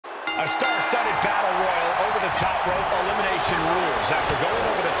A star-studded battle royal over the top rope elimination rules. After going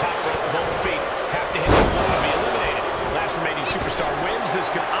over the top rope, both feet have to hit the floor to be eliminated. Last remaining superstar wins. This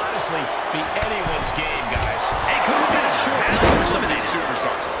could honestly be anyone's game, guys. It could have been a short night for some of these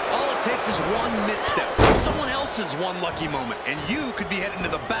superstars. All it takes is one misstep, someone else's one lucky moment, and you could be heading to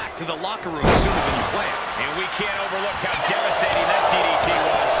the back to the locker room sooner than you planned. And we can't overlook how devastating that DDT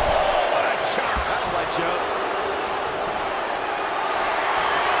was. What a chop. That'll let you up.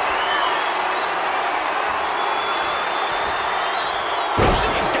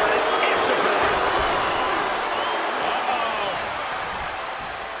 She's got it. Answer for that.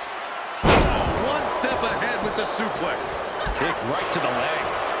 One step ahead with the suplex. Kick right to the leg.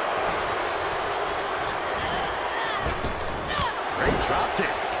 Great drop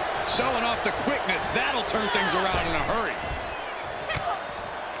kick. Showing off the quickness. That'll turn things around in a hurry.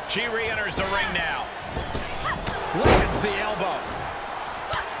 She re-enters the ring now. Lands the elbow.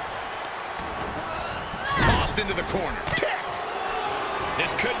 Tossed into the corner.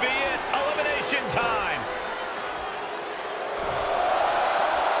 This could be it. Elimination time.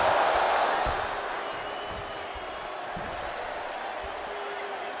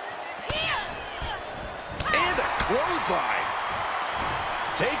 And a clothesline.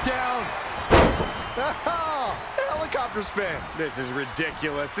 Takedown. Helicopter spin. This is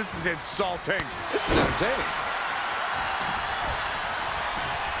ridiculous. This is insulting. This is entertaining.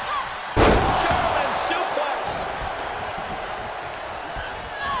 German suplex.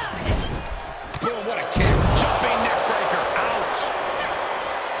 Boom, what a kick. Jumping neck breaker. Ouch.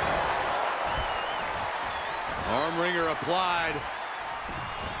 Arm wringer applied.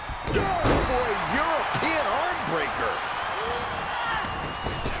 Done for a European arm breaker.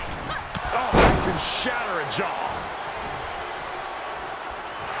 Oh, that can shatter a jaw.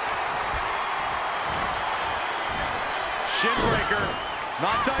 Shin breaker.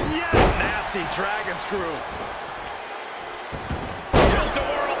 Not done yet. Nasty dragon screw.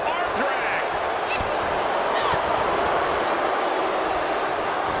 Tilt-a-whirl arm drag.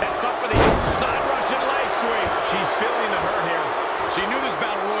 Set up for the side Russian leg sweep. She's feeling the hurt here. She knew this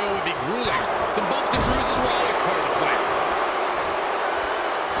battle royal would be grueling. Some bumps and bruises were always part of the plan.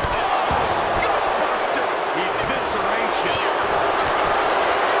 Gutbuster. Evisceration.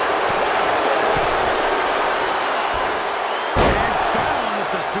 And down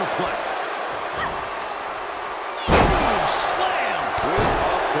with the suplex. Boom, slam. With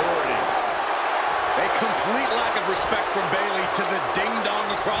authority. A complete lack of respect from Bayley to the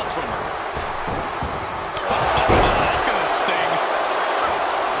ding-dong across from her. That's going to sting.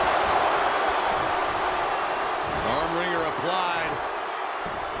 Arm wringer applied.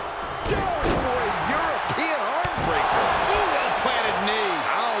 Down for a European arm breaker. Ooh, well-planted knee.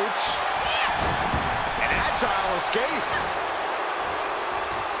 Ouch. An agile escape.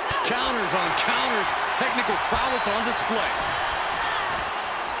 Counters on counters. Technical prowess on display.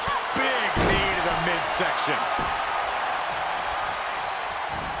 Big knee to the midsection.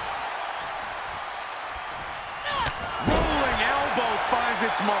 Rolling elbow finds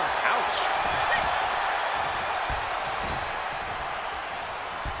its mark. Ouch.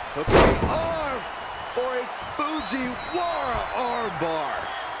 Okay, arm for a Fujiwara armbar.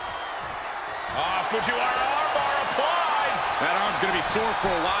 Fujiwara armbar applied. That arm's going to be sore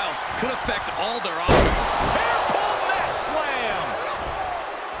for a while. Could affect all their offense. Hair pull net slam.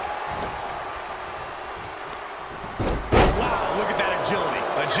 Wow, look at that agility.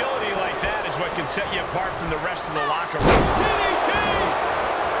 Agility like that is what can set you apart from the rest of the locker room. DDT!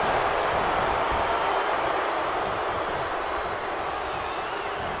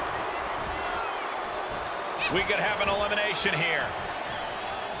 We could have an elimination here.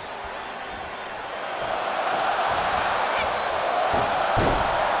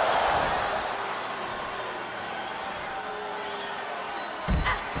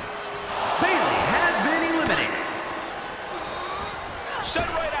 Bayley has been eliminated. Sent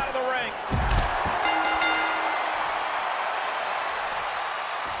right out of the ring.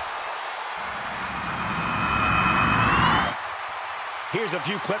 Here's a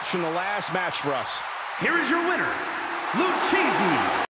few clips from the last match for us. Here is your winner, Lucchese.